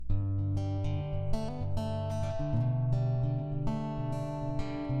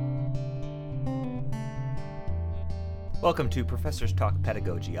Welcome to Professors Talk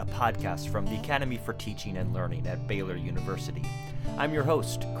Pedagogy, a podcast from the Academy for Teaching and Learning at Baylor University. I'm your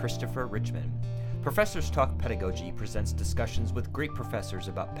host, Christopher Richmond. Professors Talk Pedagogy presents discussions with great professors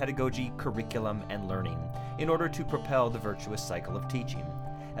about pedagogy, curriculum, and learning in order to propel the virtuous cycle of teaching.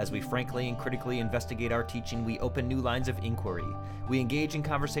 As we frankly and critically investigate our teaching, we open new lines of inquiry. We engage in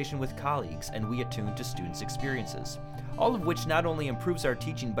conversation with colleagues, and we attune to students' experiences. All of which not only improves our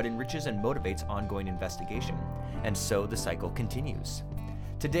teaching, but enriches and motivates ongoing investigation. And so the cycle continues.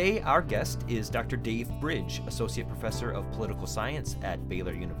 Today, our guest is Dr. Dave Bridge, Associate Professor of Political Science at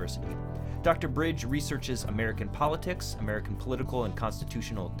Baylor University. Dr. Bridge researches American politics, American political and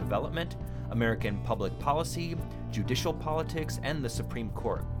constitutional development, American public policy, judicial politics, and the Supreme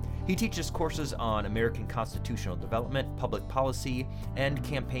Court. He teaches courses on American constitutional development, public policy, and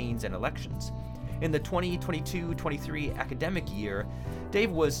campaigns and elections. In the 2022-23 academic year, Dave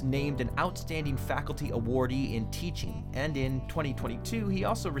was named an Outstanding Faculty Awardee in Teaching, and in 2022, he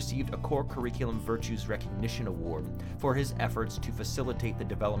also received a Core Curriculum Virtues Recognition Award for his efforts to facilitate the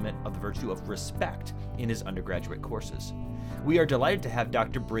development of the virtue of respect in his undergraduate courses. We are delighted to have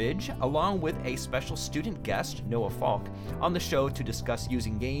Dr. Bridge, along with a special student guest, Noah Falk, on the show to discuss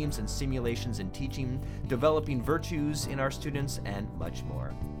using games and simulations in teaching, developing virtues in our students, and much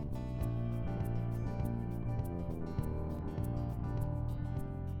more.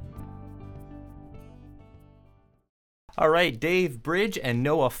 All right, Dave Bridge and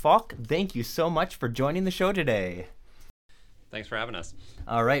Noah Falk, thank you so much for joining the show today. Thanks for having us.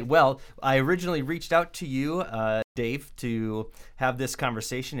 All right, well, I originally reached out to you, Dave, to have this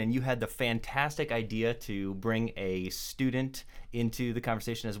conversation, and you had the fantastic idea to bring a student into the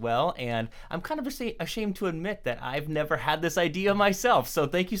conversation as well, and I'm kind of ashamed to admit that I've never had this idea myself, so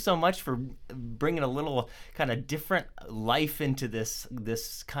thank you so much for bringing a little kind of different life into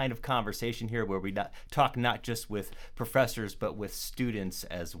this kind of conversation here where we talk not just with professors but with students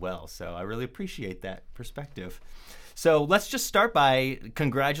as well, so I really appreciate that perspective. So let's just start by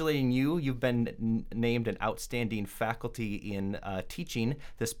congratulating you. You've been named an outstanding faculty in teaching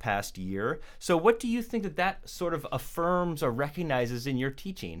this past year. So what do you think that sort of affirms or recognizes in your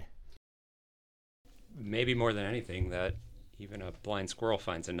teaching? Maybe more than anything that even a blind squirrel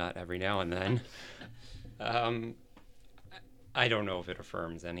finds a nut every now and then. I don't know if it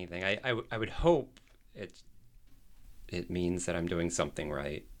affirms anything. I would hope it means that I'm doing something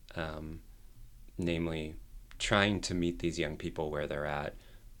right, namely trying to meet these young people where they're at,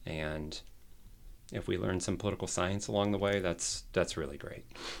 and if we learn some political science along the way, that's really great.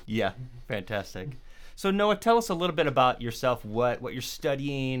 Yeah, fantastic. So Noah, tell us a little bit about yourself, what you're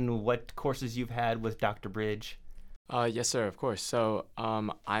studying, what courses you've had with Dr. Bridge. Yes, sir, of course. So I'm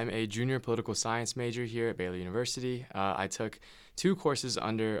a junior political science major here at Baylor University. I took 2 courses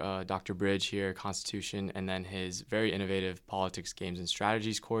under Dr. Bridge here, Constitution, and then his very innovative Politics, Games, and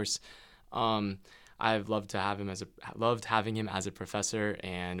Strategies course. I've loved having him as a professor,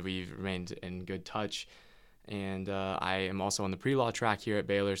 and we've remained in good touch. And I am also on the pre-law track here at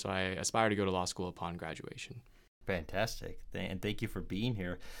Baylor, so I aspire to go to law school upon graduation. Fantastic, and thank you for being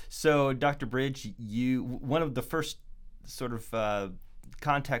here. So, Dr. Bridge, one of the first sort of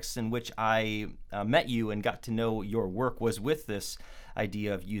contexts in which I met you and got to know your work was with this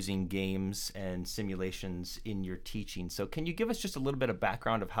idea of using games and simulations in your teaching. So can you give us just a little bit of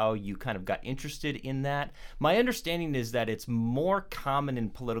background of how you kind of got interested in that? My understanding is that it's more common in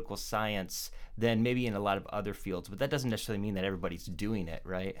political science than maybe in a lot of other fields, but that doesn't necessarily mean that everybody's doing it,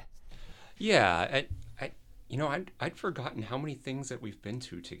 right? Yeah, I'd forgotten how many things that we've been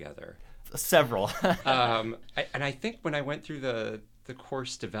to together. Several. And I think when I went through the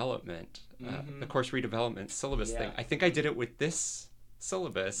course development, the course redevelopment syllabus thing, I think I did it with this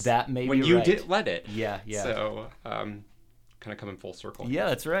syllabus. That may when be you right. led it. Yeah. So kind of coming full circle. Yeah,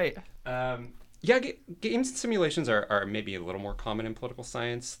 that's right. Games and simulations are maybe a little more common in political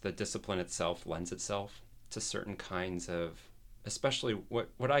science. The discipline itself lends itself to certain kinds of, especially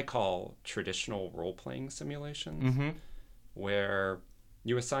what I call traditional role-playing simulations, where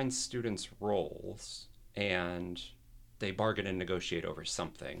you assign students roles and they bargain and negotiate over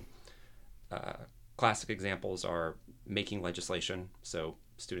something. Classic examples are making legislation, so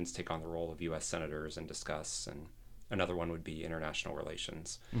students take on the role of U.S. senators and discuss, and another one would be international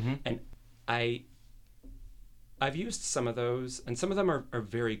relations. And I've used some of those, and some of them are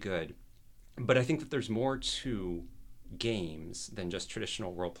very good, but I think that there's more to games than just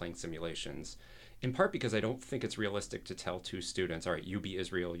traditional role-playing simulations, in part because I don't think it's realistic to tell 2 students, all right, you be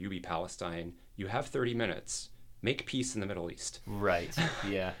Israel, you be Palestine, you have 30 minutes, make peace in the Middle East. Right.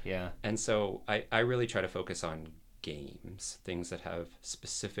 Yeah. And so I really try to focus on games, things that have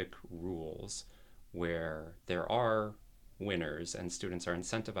specific rules where there are winners, and students are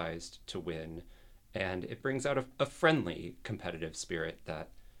incentivized to win. And it brings out a friendly competitive spirit that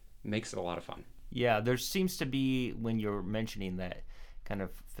makes it a lot of fun. Yeah, there seems to be, when you're mentioning that kind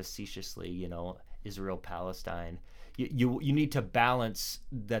of facetiously, Israel, Palestine, you need to balance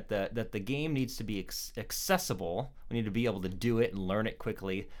that the game needs to be accessible. We need to be able to do it and learn it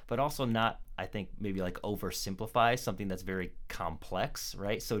quickly, but also not, I think, maybe like oversimplify something that's very complex,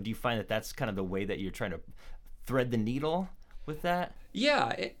 right? So do you find that that's kind of the way that you're trying to thread the needle with that?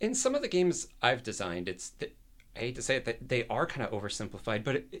 Yeah, in some of the games I've designed, I hate to say it, that they are kind of oversimplified,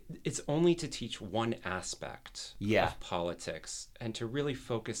 but it's only to teach one aspect of politics and to really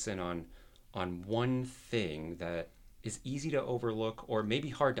focus in on one thing that is easy to overlook or maybe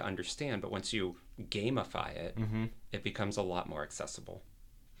hard to understand, but once you gamify it, it becomes a lot more accessible.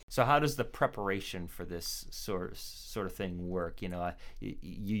 So how does the preparation for this sort of thing work? You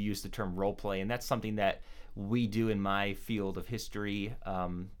use the term role play, and that's something that we do in my field of history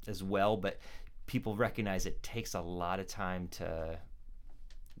as well, but people recognize it takes a lot of time to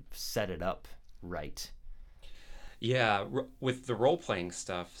set it up right. Yeah, with the role-playing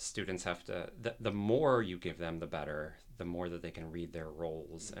stuff, students have to, the more you give them, the better, the more that they can read their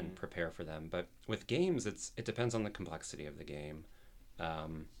roles and prepare for them. But with games, it depends on the complexity of the game.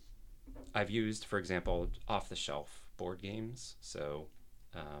 I've used, for example, off-the-shelf board games. So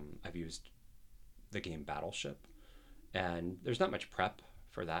I've used the game Battleship, and there's not much prep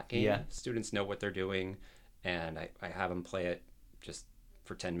for that game. Yeah. Students know what they're doing, and I have them play it just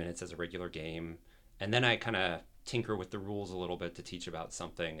for 10 minutes as a regular game. And then I kind of tinker with the rules a little bit to teach about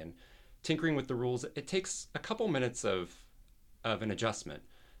something. And tinkering with the rules, it takes a couple minutes of an adjustment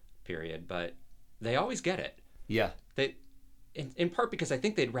period, but they always get it. Yeah. They, in part because I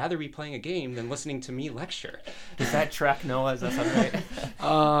think they'd rather be playing a game than listening to me lecture. Does that track, Noah? Is that something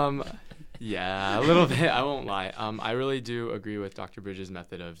right? Yeah, a little bit. I won't lie. I really do agree with Dr. Bridges'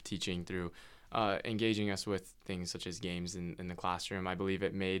 method of teaching through engaging us with things such as games in the classroom. I believe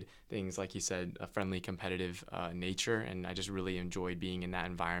it made things, like you said, a friendly, competitive nature, and I just really enjoyed being in that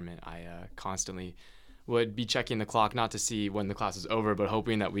environment. I constantly would be checking the clock, not to see when the class was over, but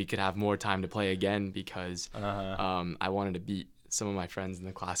hoping that we could have more time to play again because I wanted to beat some of my friends in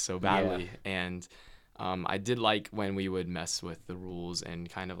the class so badly. Yeah. And I did like when we would mess with the rules and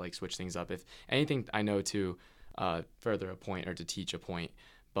kind of like switch things up. If anything, I know to further a point or to teach a point,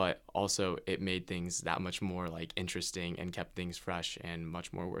 but also it made things that much more like interesting and kept things fresh and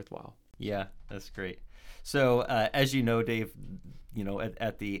much more worthwhile. Yeah, that's great. So as you know, Dave,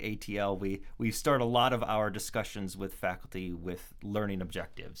 at the ATL, we start a lot of our discussions with faculty with learning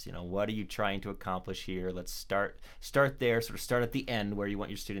objectives. What are you trying to accomplish here? Let's start there, sort of start at the end where you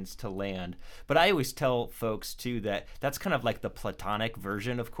want your students to land. But I always tell folks too that that's kind of like the platonic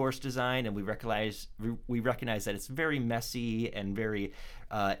version of course design, and we recognize that it's very messy and very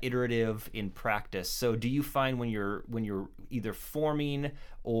iterative in practice. So do you find when you're either forming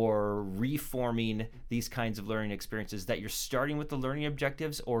or reforming these kinds of learning experiences that you're starting with the learning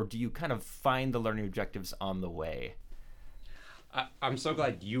objectives, or do you kind of find the learning objectives on the way? I'm so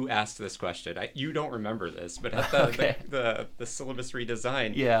glad you asked this question. You don't remember this, but at the syllabus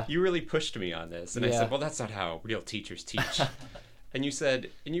redesign, you really pushed me on this. And I said, well, that's not how real teachers teach. And you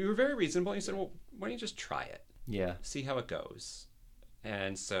said, and you were very reasonable. You said, well, why don't you just try it? Yeah. See how it goes.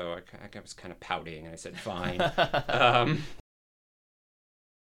 And so I was kind of pouting, and I said, fine.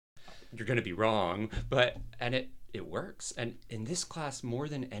 You're going to be wrong. And it works. And in this class, more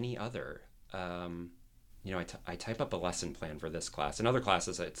than any other, I type up a lesson plan for this class. In other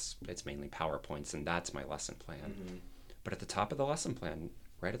classes, it's mainly PowerPoints, and that's my lesson plan. Mm-hmm. But at the top of the lesson plan,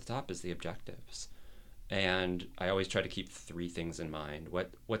 right at the top, is the objectives. And I always try to keep 3 things in mind.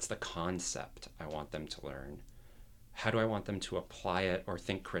 What's the concept I want them to learn? How do I want them to apply it or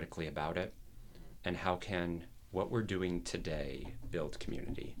think critically about it? And how can what we're doing today build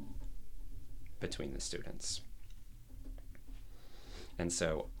community between the students? And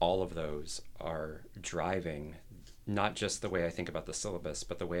so all of those are driving not just the way I think about the syllabus,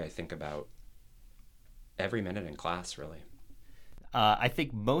 but the way I think about every minute in class, really. I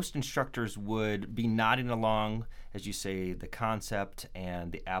think most instructors would be nodding along, as you say, the concept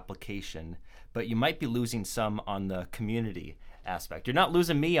and the application, but you might be losing some on the community aspect. You're not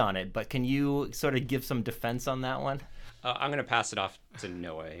losing me on it, but can you sort of give some defense on that one? I'm going to pass it off to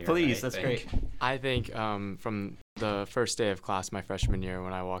Noah here. Please, that's great. I think from the first day of class my freshman year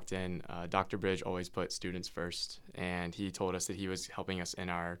when I walked in, Dr. Bridge always put students first, and he told us that he was helping us in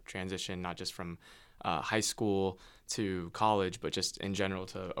our transition, not just from high school to college, but just in general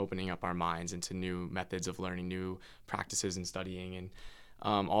to opening up our minds into new methods of learning, new practices and studying, and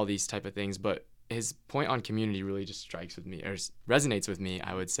all these type of things. But his point on community really just strikes with me, or resonates with me,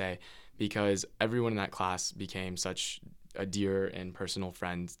 I would say, because everyone in that class became such a dear and personal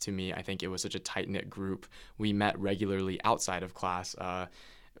friend to me. I think it was such a tight-knit group. We met regularly outside of class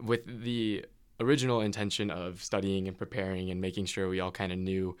with the original intention of studying and preparing and making sure we all kind of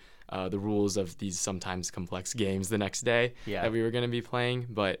knew the rules of these sometimes complex games the next day that we were going to be playing,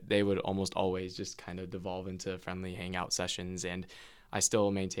 but they would almost always just kind of devolve into friendly hangout sessions, and I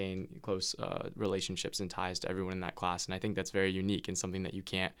still maintain close relationships and ties to everyone in that class, and I think that's very unique and something that you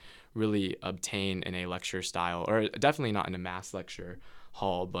can't really obtain in a lecture style, or definitely not in a mass lecture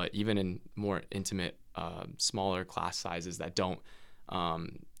hall, but even in more intimate, smaller class sizes that don't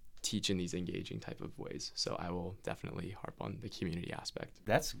teach in these engaging type of ways. So I will definitely harp on the community aspect.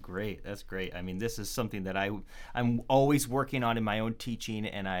 That's great. That's great. I mean, this is something that I'm always working on in my own teaching,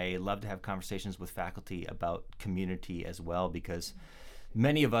 and I love to have conversations with faculty about community as well, because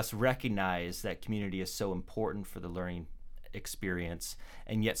many of us recognize that community is so important for the learning experience,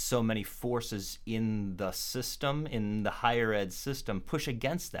 and yet so many forces in the system, in the higher ed system, push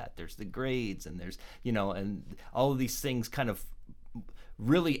against that. There's the grades, and there's, and all of these things kind of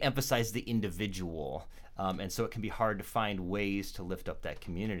really emphasize the individual, and so it can be hard to find ways to lift up that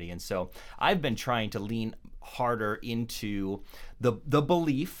community. And so I've been trying to lean harder into the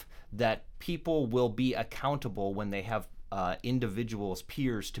belief that people will be accountable when they have individuals,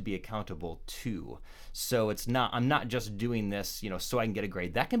 peers to be accountable to. So I'm not just doing this, so I can get a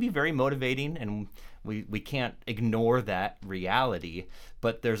grade. That can be very motivating, and we can't ignore that reality,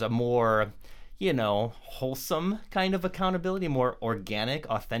 but there's a more wholesome kind of accountability, more organic,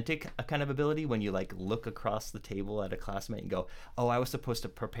 authentic kind of ability when you look across the table at a classmate and go, oh, I was supposed to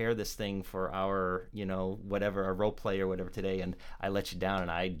prepare this thing for our, whatever, a role play or whatever today, and I let you down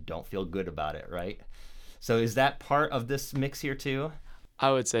and I don't feel good about it, right? So is that part of this mix here too?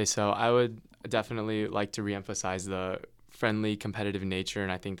 I would say so. I would definitely like to reemphasize the friendly, competitive nature,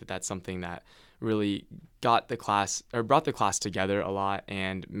 and I think that that's something that really brought the class together a lot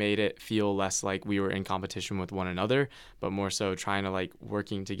and made it feel less like we were in competition with one another, but more so trying to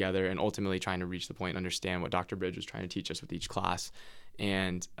working together and ultimately trying to reach the point and understand what Dr. Bridge was trying to teach us with each class.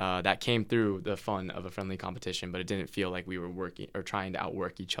 And that came through the fun of a friendly competition, but it didn't feel like we were working or trying to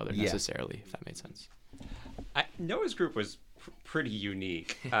outwork each other necessarily, if that made sense. Noah's group was pretty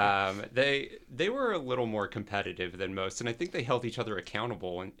unique. They were a little more competitive than most, and I think they held each other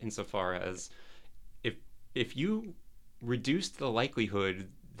accountable insofar as if you reduced the likelihood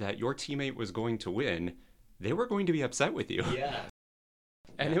that your teammate was going to win, they were going to be upset with you. Yeah.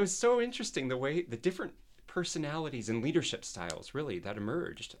 And it was so interesting the way the different personalities and leadership styles really that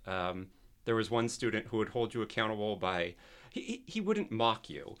emerged. There was one student who would hold you accountable by he wouldn't mock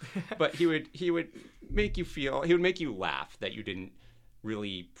you, but he would make you laugh that you didn't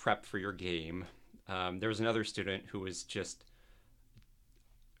really prep for your game. There was another student who was just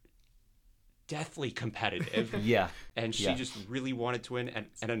deathly competitive. Yeah. And she just really wanted to win.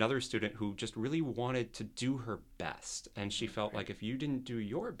 And another student who just really wanted to do her best. And she felt like if you didn't do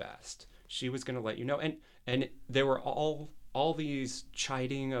your best, she was going to let you know. And there were all these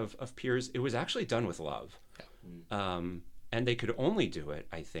chiding of peers. It was actually done with love. Yeah. And they could only do it,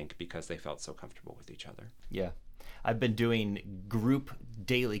 I think, because they felt so comfortable with each other. Yeah. I've been doing group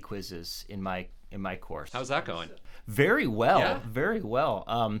daily quizzes in my course. How's that going? Very well. Yeah. Very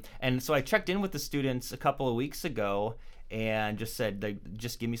well. And so I checked in with the students a couple of weeks ago and just said,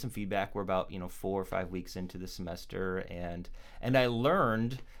 just give me some feedback. We're about 4 or 5 weeks into the semester, and I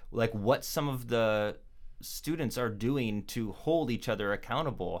learned what some of the students are doing to hold each other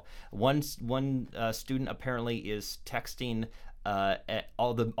accountable. One student apparently is texting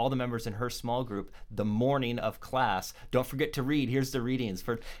all the members in her small group the morning of class. Don't forget to read. Here's the readings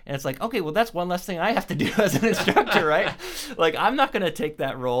and it's okay, well, that's one less thing I have to do as an instructor, right? I'm not going to take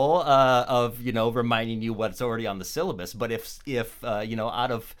that role of reminding you what's already on the syllabus. But if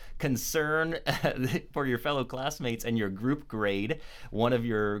out of concern for your fellow classmates and your group grade, one of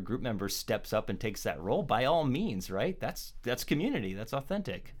your group members steps up and takes that role, by all means, right? That's community. That's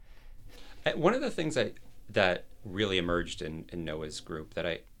authentic. One of the things that really emerged in Noah's group that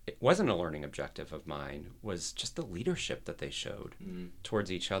it wasn't a learning objective of mine was just the leadership that they showed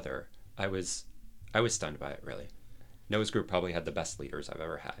towards each other. I was stunned by it, really. Noah's group probably had the best leaders I've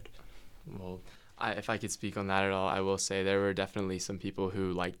ever had. Well, if I could speak on that at all, I will say there were definitely some people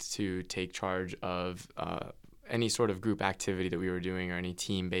who liked to take charge of any sort of group activity that we were doing or any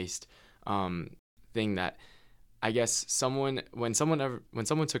team-based thing that I guess when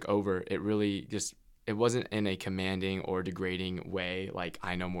someone took over, it really just it wasn't in a commanding or degrading way, like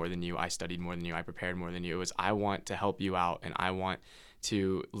I know more than you, I studied more than you, I prepared more than you. It was, I want to help you out, and I want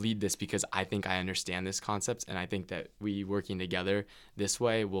to lead this because I think I understand this concept, and I think that we working together this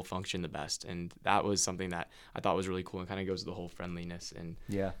way will function the best. And that was something that I thought was really cool, and kind of goes to the whole friendliness and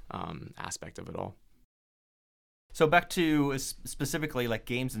aspect of it all. So back to specifically like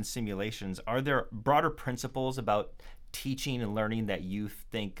games and simulations, are there broader principles about teaching and learning that you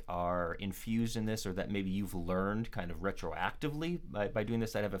think are infused in this, or that maybe you've learned kind of retroactively by doing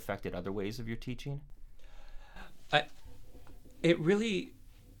this that have affected other ways of your teaching? It really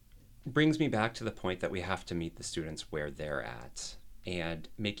brings me back to the point that we have to meet the students where they're at and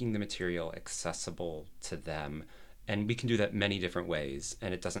making the material accessible to them. And we can do that many different ways,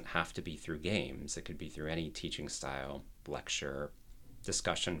 and it doesn't have to be through games. It could be through any teaching style, lecture,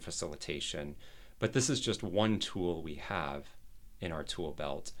 discussion, facilitation. But this is just one tool we have in our tool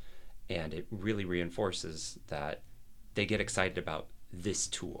belt, and it really reinforces that they get excited about this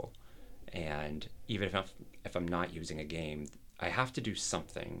tool. And even if I'm not using a game, I have to do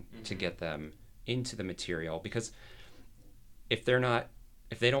something to get them into the material, because if they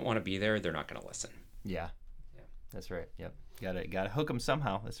don't want to be there, they're not going to listen. Yeah, that's right. Yep, got to hook them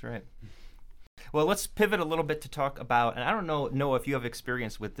somehow. That's right. Well, let's pivot a little bit to talk about, and I don't know if you have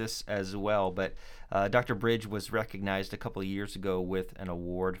experience with this as well, but Dr. Bridge was recognized a couple of years ago with an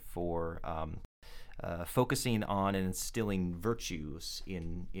award for focusing on and instilling virtues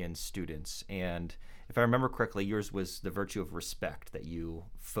in students. And if I remember correctly, yours was the virtue of respect that you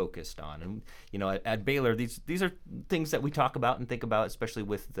focused on. And you know, at Baylor, these are things that we talk about and think about, especially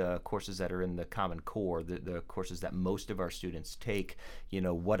with the courses that are in the Common Core, the courses that most of our students take. You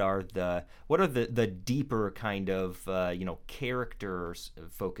know, what are the deeper kind of character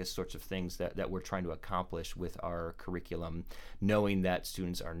focused sorts of things that we're trying to accomplish with our curriculum, knowing that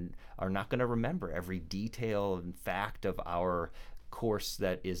students are not going to remember every detail and fact of our course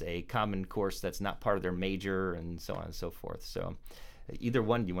that is a common course that's not part of their major, and so on and so forth. So either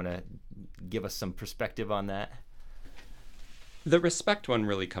one, do you want to give us some perspective on that? The respect one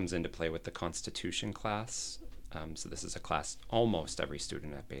really comes into play with the Constitution class. So this is a class almost every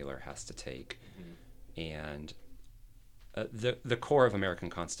student at Baylor has to take. And the core of American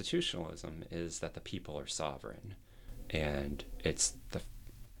constitutionalism is that the people are sovereign. And it's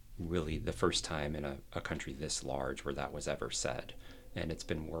really the first time in a country this large where that was ever said. And it's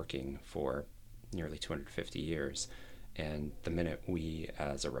been working for nearly 250 years. And the minute we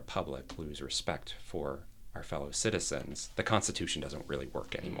as a republic lose respect for our fellow citizens, the Constitution doesn't really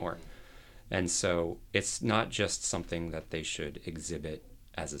work anymore. And so it's not just something that they should exhibit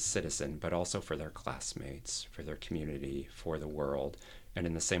as a citizen, but also for their classmates, for their community, for the world. And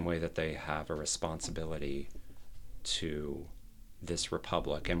in the same way that they have a responsibility to this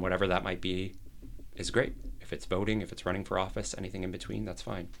republic, and whatever that might be is great. If it's voting, if it's running for office, anything in between, that's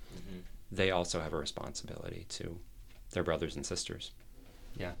fine. They also have a responsibility to their brothers and sisters.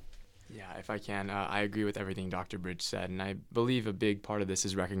 Yeah, if I can, I agree with everything Dr. Bridge said, and I believe a big part of this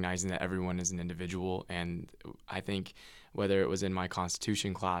is recognizing that everyone is an individual. And I think whether it was in my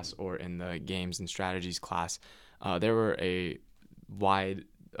Constitution class or in the games and strategies class, there were a wide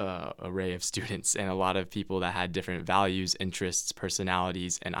array of students and a lot of people that had different values, interests,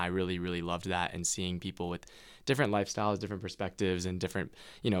 personalities, and I really, really loved that. And seeing people with different lifestyles, different perspectives, and different,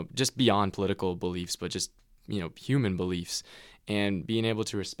 just beyond political beliefs, but just, human beliefs, and being able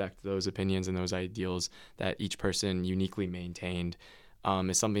to respect those opinions and those ideals that each person uniquely maintained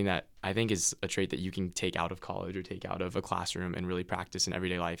is something that I think is a trait that you can take out of college or take out of a classroom and really practice in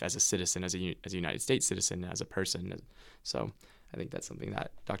everyday life as a citizen, as a United States citizen, as a person. So I think that's something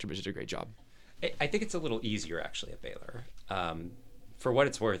that Dr. Bridge did a great job. I think it's a little easier actually at Baylor. For what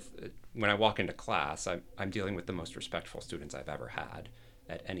it's worth, when I walk into class, I'm dealing with the most respectful students I've ever had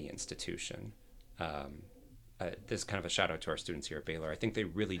at any institution. This is kind of a shout out to our students here at Baylor. I think they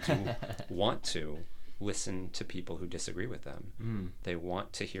really do want to listen to people who disagree with them. They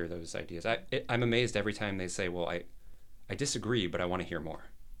want to hear those ideas. I'm amazed every time they say, well, I disagree, but I want to hear more.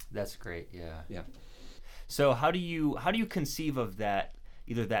 That's great. Yeah. So how do you conceive of that,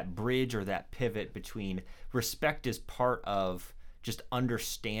 either that bridge or that pivot between respect as part of just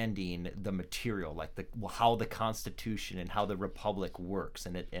understanding the material, like how the Constitution and how the Republic works,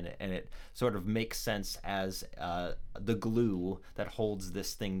 and it sort of makes sense as the glue that holds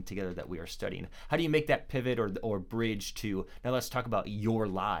this thing together that we are studying. How do you make that pivot or bridge to, now let's talk about your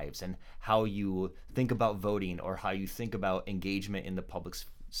lives and how you think about voting, or how you think about engagement in the public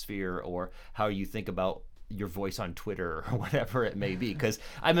sphere, or how you think about your voice on Twitter or whatever it may be? Because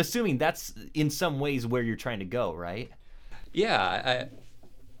I'm assuming that's in some ways where you're trying to go, right? Yeah,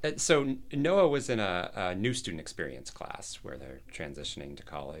 So Noah was in a new student experience class where they're transitioning to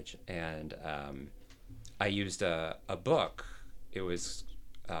college, and I used a book. It was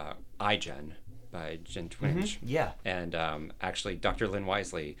iGen by Jen Twinge. Yeah. And actually, Dr. Lynn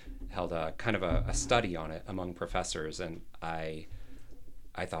Wisely held a kind of a study on it among professors, and I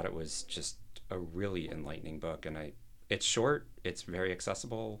thought it was just a really enlightening book. And it's short, it's very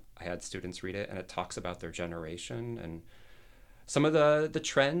accessible. I had students read it, and it talks about their generation and some of the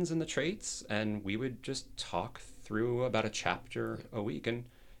trends and the traits, and we would just talk through about a chapter a week. And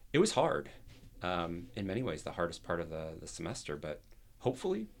it was hard, in many ways the hardest part of the semester, but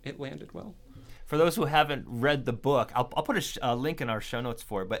hopefully it landed well. For those who haven't read the book, I'll put a link in our show notes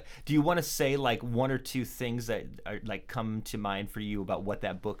for it, but do you want to say like one or two things that are, like, come to mind for you about what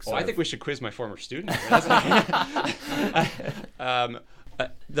that book I think we should quiz my former student.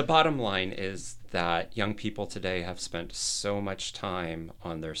 The bottom line is that young people today have spent so much time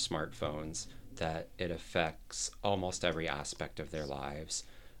on their smartphones that it affects almost every aspect of their lives.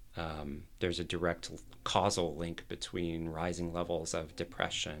 There's a direct causal link between rising levels of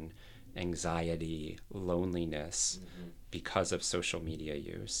depression, anxiety, loneliness because of social media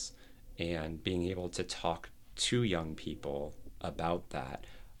use. And being able to talk to young people about that,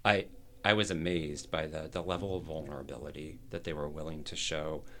 I was amazed by the level of vulnerability that they were willing to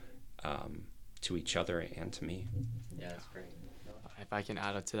show to each other and to me. Yeah, that's great. If I can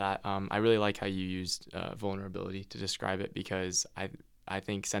add up to that, I really like how you used vulnerability to describe it, because I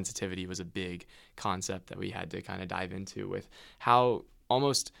think sensitivity was a big concept that we had to kind of dive into, with how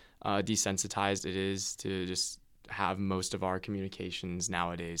almost desensitized it is to just have most of our communications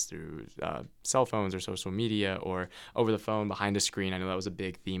nowadays through cell phones or social media or over the phone behind a screen. I know that was a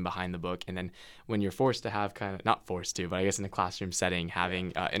big theme behind the book. And then when you're forced to have not forced to, but I guess in a classroom setting,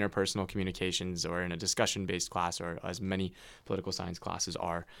 having interpersonal communications, or in a discussion-based class, or as many political science classes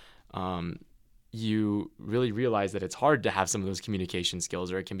are, you really realize that it's hard to have some of those communication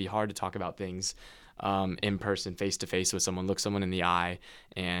skills, or it can be hard to talk about things in person, face to face with someone, look someone in the eye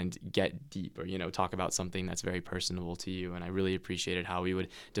and get deep, or, talk about something that's very personable to you. And I really appreciated how we would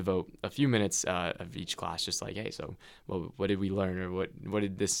devote a few minutes of each class, just like, hey, so what did we learn, or what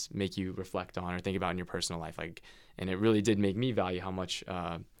did this make you reflect on or think about in your personal life? And it really did make me value how much,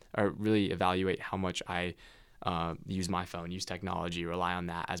 or really evaluate how much I use my phone, use technology, rely on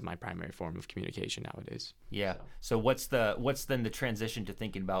that as my primary form of communication nowadays. Yeah. So what's then the transition to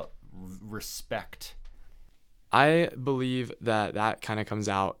thinking about respect? I believe that kind of comes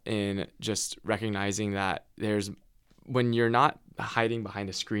out in just recognizing that when you're not hiding behind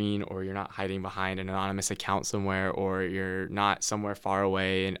a screen, or you're not hiding behind an anonymous account somewhere, or you're not somewhere far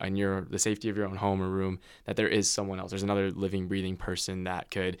away and you're the safety of your own home or room, that there is someone else. There's another living, breathing person that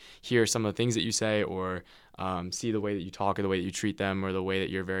could hear some of the things that you say, or see the way that you talk, or the way that you treat them, or the way that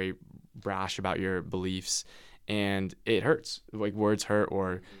you're very brash about your beliefs. And it hurts, like words hurt,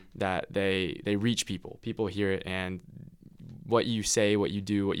 or that they reach people. People hear it, and what you say, what you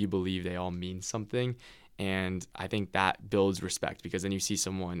do, what you believe, they all mean something. And I think that builds respect, because then you see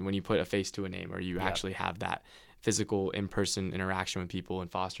someone, when you put a face to a name, or you actually have that physical in-person interaction with people and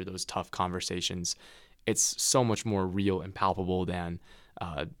foster those tough conversations, it's so much more real and palpable than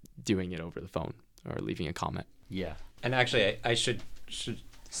doing it over the phone or leaving a comment. Yeah. And actually, I should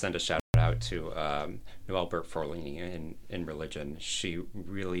send a shout out to Noelle Burke-Forlini in religion. She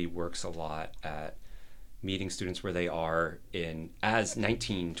really works a lot at meeting students where they are as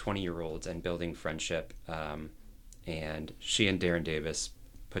 19, 20-year-olds, and building friendship. And she and Darren Davis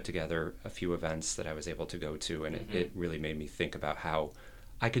put together a few events that I was able to go to, and it really made me think about how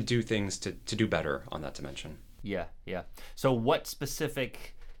I could do things to do better on that dimension. Yeah, yeah. So what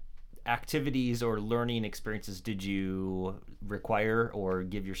specific activities or learning experiences did you require or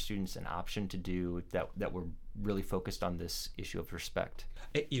give your students an option to do that were really focused on this issue of respect?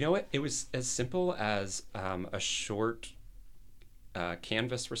 You know what? It was as simple as a short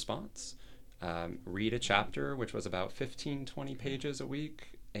Canvas response. Read a chapter, which was about 15, 20 pages a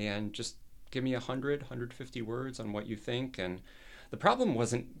week, and just give me 150 words on what you think. And the problem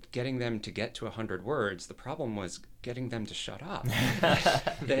wasn't getting them to get to 100 words. The problem was getting them to shut up.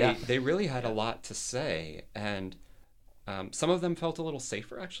 They really had a lot to say. And some of them felt a little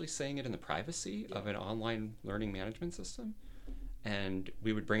safer actually saying it in the privacy of an online learning management system. And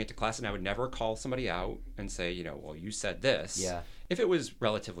we would bring it to class, and I would never call somebody out and say, well, you said this. Yeah. If it was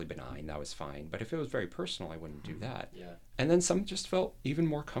relatively benign, that was fine. But if it was very personal, I wouldn't do that. Yeah. And then some just felt even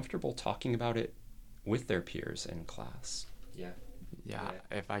more comfortable talking about it with their peers in class. Yeah,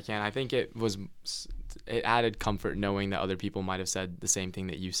 if I can, I think it added comfort knowing that other people might have said the same thing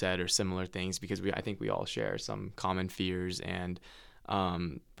that you said, or similar things, because I think we all share some common fears and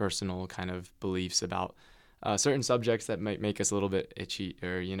personal kind of beliefs about certain subjects that might make us a little bit itchy,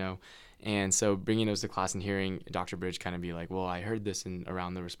 or and so bringing those to class and hearing Dr. Bridge kind of be like, well, I heard this, and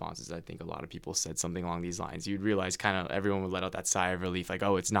around the responses, I think a lot of people said something along these lines. You'd realize kind of everyone would let out that sigh of relief, like,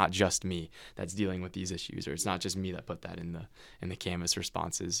 oh, it's not just me that's dealing with these issues, or it's not just me that put that in the Canvas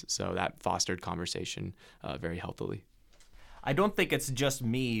responses. So that fostered conversation very healthily. I don't think it's just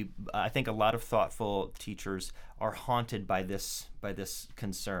me. I think a lot of thoughtful teachers are haunted by this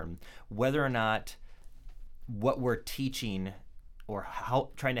concern, whether or not what we're teaching or how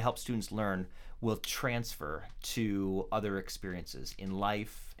trying to help students learn will transfer to other experiences in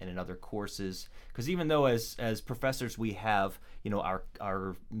life and in other courses. Because even though as professors we have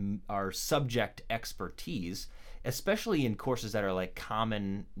our subject expertise, especially in courses that are like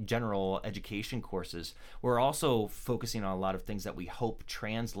common general education courses, we're also focusing on a lot of things that we hope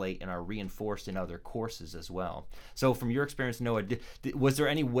translate and are reinforced in other courses as well. So from your experience, Noah, was there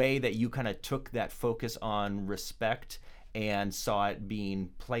any way that you kind of took that focus on respect and saw it being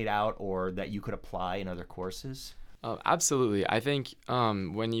played out, or that you could apply in other courses? Absolutely. I think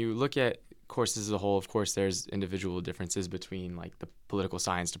when you look at courses as a whole, of course, there's individual differences between like the political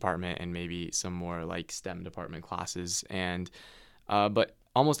science department and maybe some more like STEM department classes. And but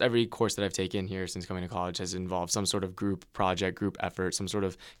almost every course that I've taken here since coming to college has involved some sort of group project, group effort, some sort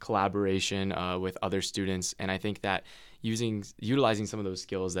of collaboration with other students. And I think that utilizing some of those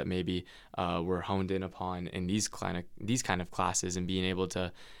skills that maybe were honed in upon in these kind of classes, and being able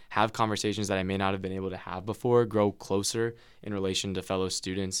to have conversations that I may not have been able to have before, grow closer in relation to fellow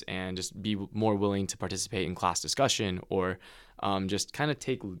students, and just be more willing to participate in class discussion, or just kind of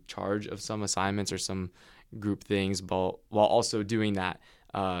take charge of some assignments or some group things, while also doing that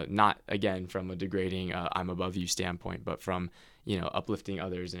not again from a degrading I'm above you standpoint, but from uplifting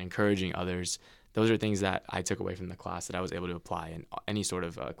others and encouraging others. Those are things that I took away from the class that I was able to apply in any sort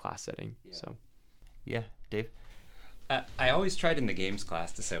of class setting. Yeah. So, yeah, Dave. I always tried in the games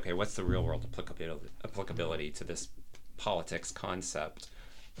class to say, okay, what's the real world applicability to this politics concept?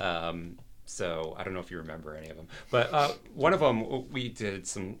 So I don't know if you remember any of them, but one of them, we did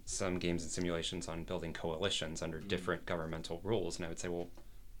some games and simulations on building coalitions under different governmental rules, and I would say, well,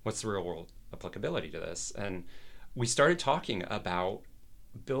 what's the real world applicability to this? And we started talking about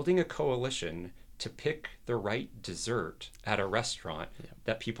building a coalition to pick the right dessert at a restaurant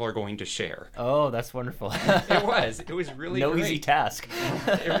that people are going to share. Oh, that's wonderful. It was really no great. Easy task.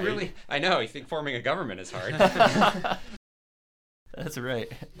 It really, I know, you think forming a government is hard. That's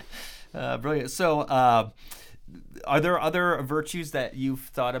right. Brilliant. So are there other virtues that you've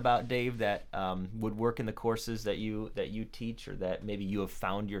thought about, Dave, that would work in the courses that you teach, or that maybe you have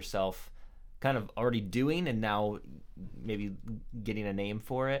found yourself kind of already doing and now maybe getting a name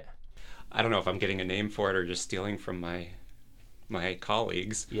for it? I don't know if I'm getting a name for it or just stealing from my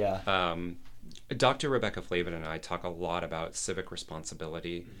colleagues. Yeah. Dr. Rebecca Flavin and I talk a lot about civic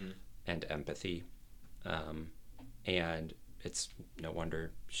responsibility and empathy. And it's no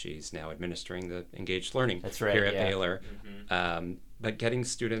wonder she's now administering the engaged learning here at Baylor. But getting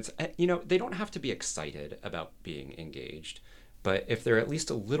students, they don't have to be excited about being engaged, but if they're at least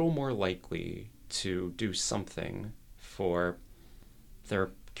a little more likely to do something for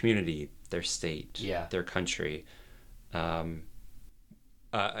their community, their state, their country. An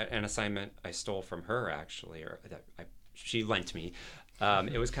assignment I stole from her, actually, or that she lent me.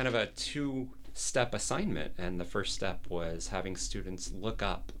 It was kind of a 2-step assignment, and the first step was having students look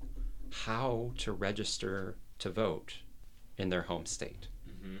up how to register to vote in their home state.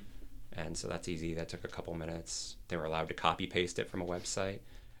 And so that's easy. That took a couple minutes. They were allowed to copy paste it from a website.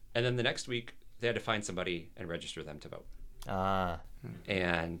 And then the next week, they had to find somebody and register them to vote.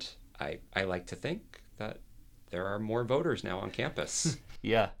 And I like to think that there are more voters now on campus.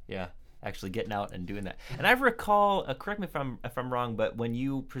 Yeah. Actually getting out and doing that. And I recall, correct me if I'm wrong, but when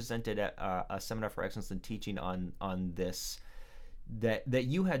you presented at a Seminar for Excellence in Teaching on this, that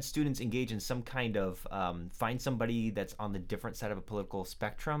you had students engage in some kind of find somebody that's on the different side of a political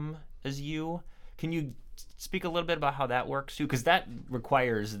spectrum as you. Can you speak a little bit about how that works too? Because that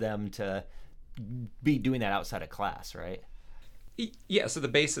requires them to be doing that outside of class, right? Yeah, so the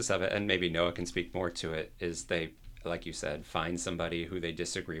basis of it, and maybe Noah can speak more to it, is they, like you said, find somebody who they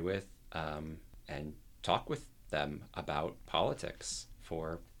disagree with and talk with them about politics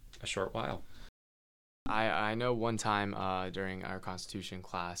for a short while. I know one time during our Constitution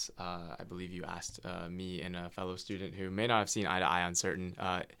class, I believe you asked me and a fellow student who may not have seen eye to eye on certain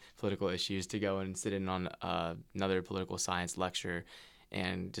political issues to go and sit in on another political science lecture,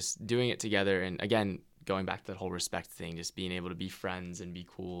 and just doing it together. And again, going back to that whole respect thing, just being able to be friends and be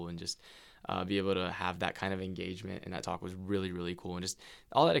cool and just be able to have that kind of engagement in that talk was really, really cool. And just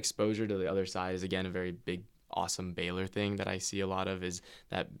all that exposure to the other side is, again, a very big, awesome Baylor thing that I see a lot of, is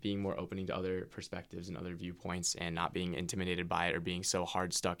that being more opening to other perspectives and other viewpoints and not being intimidated by it or being so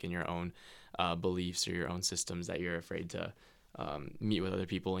hard stuck in your own beliefs or your own systems that you're afraid to meet with other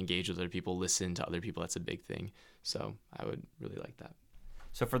people, engage with other people, listen to other people. That's a big thing. So I would really like that.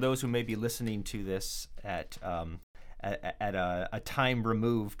 So for those who may be listening to this at a time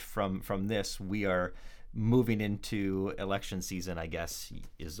removed from this, we are moving into election season, I guess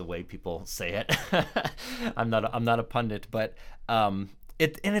is the way people say it. I'm not a pundit, but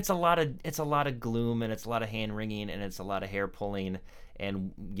it's a lot of gloom, and it's a lot of hand wringing, and it's a lot of hair pulling.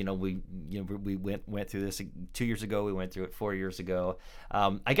 And we went through this 2 years ago. We went through it 4 years ago.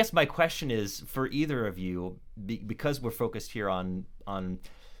 I guess my question is for either of you, because we're focused here on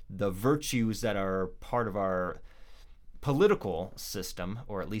the virtues that are part of our political system,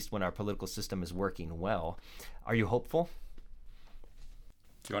 or at least when our political system is working well. Are you hopeful?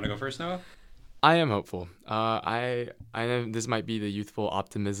 You want to go first, Noah? I am hopeful. I know this might be the youthful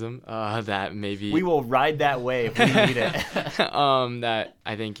optimism that maybe we will ride that wave. We need it. That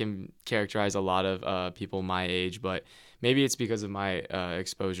I think can characterize a lot of people my age, but maybe it's because of my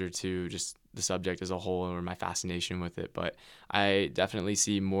exposure to just the subject as a whole or my fascination with it. But I definitely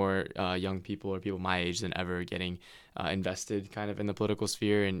see more young people or people my age than ever getting invested kind of in the political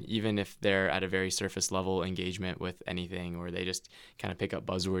sphere. And even if they're at a very surface level engagement with anything, or they just kind of pick up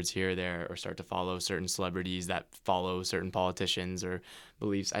buzzwords here or there, or start to follow certain celebrities that follow certain politicians or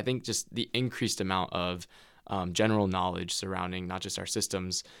beliefs, I think just the increased amount of general knowledge surrounding not just our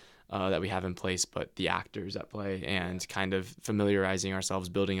systems that we have in place, but the actors at play, and kind of familiarizing ourselves,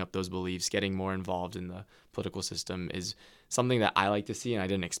 building up those beliefs, getting more involved in the political system is something that I like to see, and I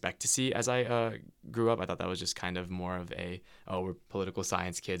didn't expect to see as I grew up. I thought that was just kind of more of we're political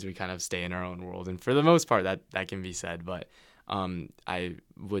science kids. We kind of stay in our own world. And for the most part, that can be said. But I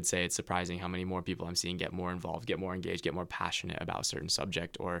would say it's surprising how many more people I'm seeing get more involved, get more engaged, get more passionate about a certain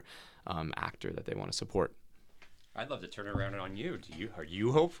subject or actor that they want to support. I'd love to turn it around on you. Are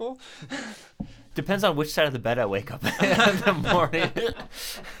you hopeful? Depends on which side of the bed I wake up in the morning.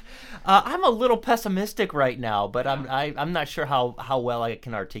 I'm a little pessimistic right now, but I'm not sure how well I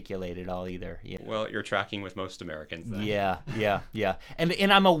can articulate it all either. Yeah. Well, you're tracking with most Americans then. Yeah.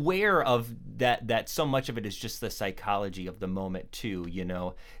 And I'm aware of that so much of it is just the psychology of the moment too,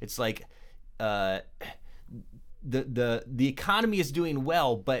 It's like the economy is doing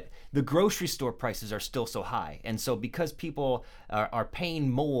well, but the grocery store prices are still so high. And so because people are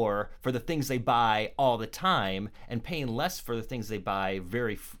paying more for the things they buy all the time and paying less for the things they buy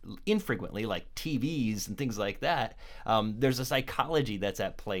very infrequently, like TVs and things like that, there's a psychology that's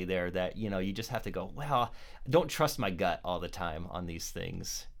at play there that, you just have to go, well, don't trust my gut all the time on these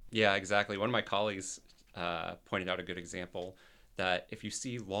things. Yeah, exactly. One of my colleagues pointed out a good example that if you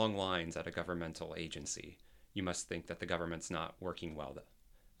see long lines at a governmental agency, you must think that the government's not working well,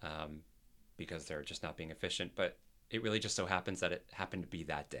 because they're just not being efficient. But it really just so happens that it happened to be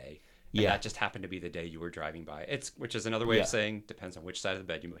that day. And that just happened to be the day you were driving by. Which is another way of saying depends on which side of the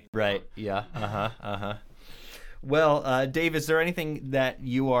bed you move. Right. Yeah. Well, Dave, is there anything that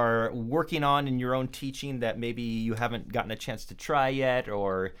you are working on in your own teaching that maybe you haven't gotten a chance to try yet,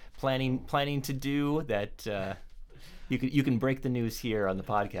 or planning to do that? You can break the news here on the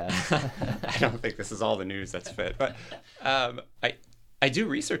podcast. I don't think this is all the news that's fit, but I do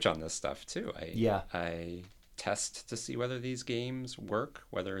research on this stuff too. I test to see whether these games work,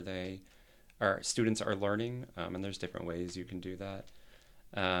 whether students are learning, and there's different ways you can do that.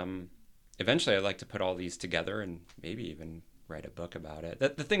 Eventually, I'd like to put all these together and maybe even write a book about it.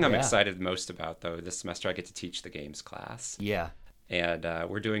 The thing I'm excited most about, though, this semester I get to teach the games class. Yeah, and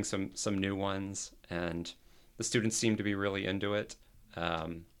we're doing some new ones, and the students seem to be really into it.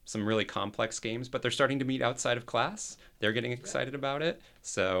 Some really complex games, but they're starting to meet outside of class. They're getting excited about it.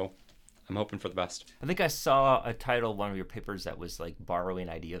 So I'm hoping for the best. I think I saw a title, one of your papers, that was like borrowing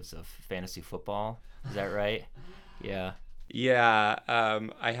ideas of fantasy football. Is that right? Yeah. Yeah.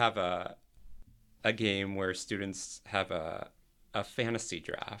 I have a game where students have a fantasy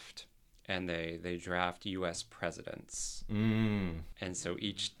draft, and they draft U.S. presidents. And so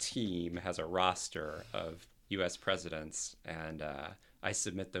each team has a roster of U.S. presidents, and I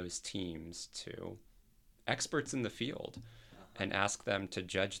submit those teams to experts in the field and ask them to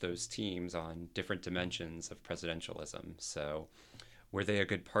judge those teams on different dimensions of presidentialism. So, were they a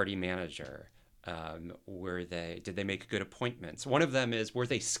good party manager? Did they make good appointments? One of them is, were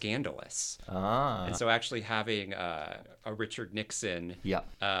they scandalous? And so actually having a Richard Nixon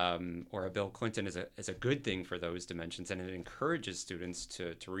or a Bill Clinton is a good thing for those dimensions, and it encourages students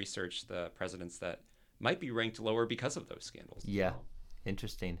to research the presidents that might be ranked lower because of those scandals. Yeah,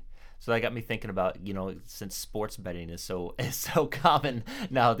 interesting. So that got me thinking about, since sports betting is so common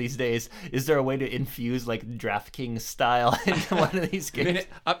now these days, is there a way to infuse like DraftKings style into one of these games?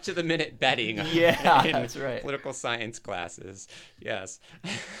 Up to the minute betting. Yeah, in that's right. Political science classes. Yes.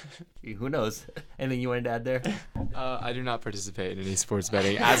 Who knows? Anything you wanted to add there? I do not participate in any sports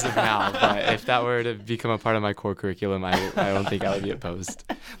betting as of now, but if that were to become a part of my core curriculum, I don't think I would be opposed.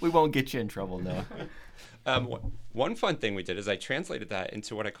 We won't get you in trouble, no. One fun thing we did is I translated that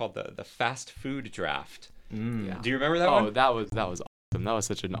into what I called the fast food draft. Yeah. Do you remember that one? Oh, that was awesome. That was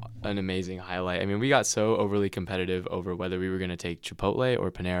such an amazing highlight. I mean, we got so overly competitive over whether we were going to take Chipotle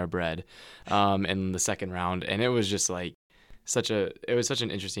or Panera Bread in the second round, and it was just like such an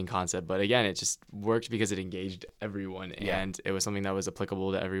interesting concept. But again, it just worked because it engaged everyone, and it was something that was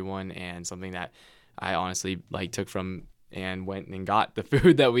applicable to everyone, and something that I honestly took from and went and got the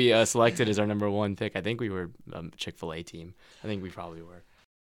food that we selected as our number one pick. I think we were a Chick-fil-A team. I think we probably were.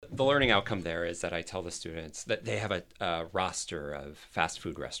 The learning outcome there is that I tell the students that they have a roster of fast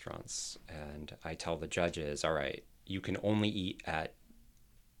food restaurants, and I tell the judges, all right, you can only eat at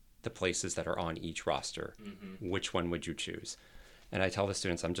the places that are on each roster. Mm-hmm. Which one would you choose? And I tell the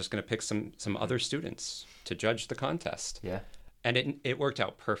students, I'm just going to pick some other students to judge the contest. Yeah. And it worked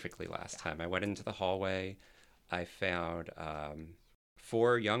out perfectly last time. I went into the hallway. I found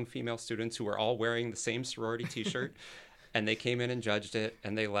 4 young female students who were all wearing the same sorority T-shirt, and they came in and judged it,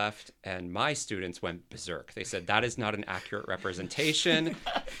 and they left, and my students went berserk. They said, that is not an accurate representation.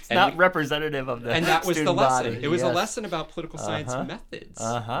 It's not representative of the And that was the lesson. Body. It was a lesson about political science methods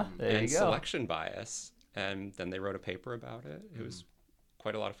There and you go. selection bias, and then they wrote a paper about it. It was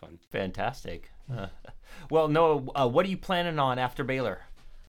quite a lot of fun. Fantastic. Well, Noah, what are you planning on after Baylor?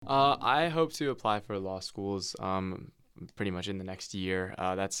 I hope to apply for law schools pretty much in the next year.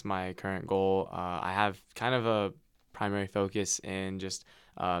 That's my current goal. I have kind of a primary focus in just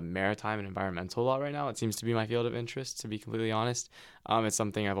maritime and environmental law right now. It seems to be my field of interest, to be completely honest. It's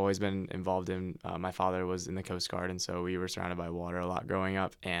something I've always been involved in. My father was in the Coast Guard, and so we were surrounded by water a lot growing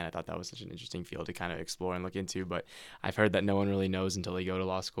up, and I thought that was such an interesting field to kind of explore and look into. But I've heard that no one really knows until they go to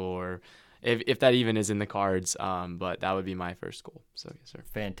law school, or if that even is in the cards, but that would be my first goal. So, yes, sir.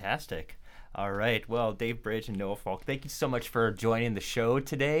 Fantastic. All right. Well, Dave Bridge and Noah Falk, thank you so much for joining the show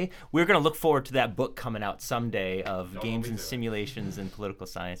today. We're going to look forward to that book coming out someday of games and simulations and political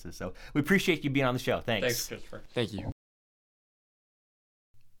sciences. So we appreciate you being on the show. Thanks. Thanks, Christopher. Thank you.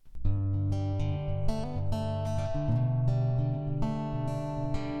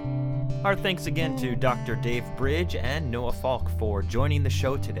 Our thanks again to Dr. Dave Bridge and Noah Falk for joining the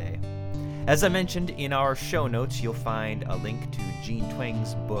show today. As I mentioned, in our show notes, you'll find a link to Jean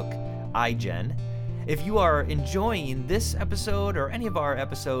Tweng's book, iGen. If you are enjoying this episode or any of our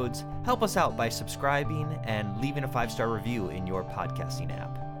episodes, help us out by subscribing and leaving a 5-star review in your podcasting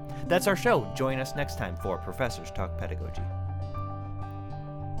app. That's our show. Join us next time for Professors Talk Pedagogy.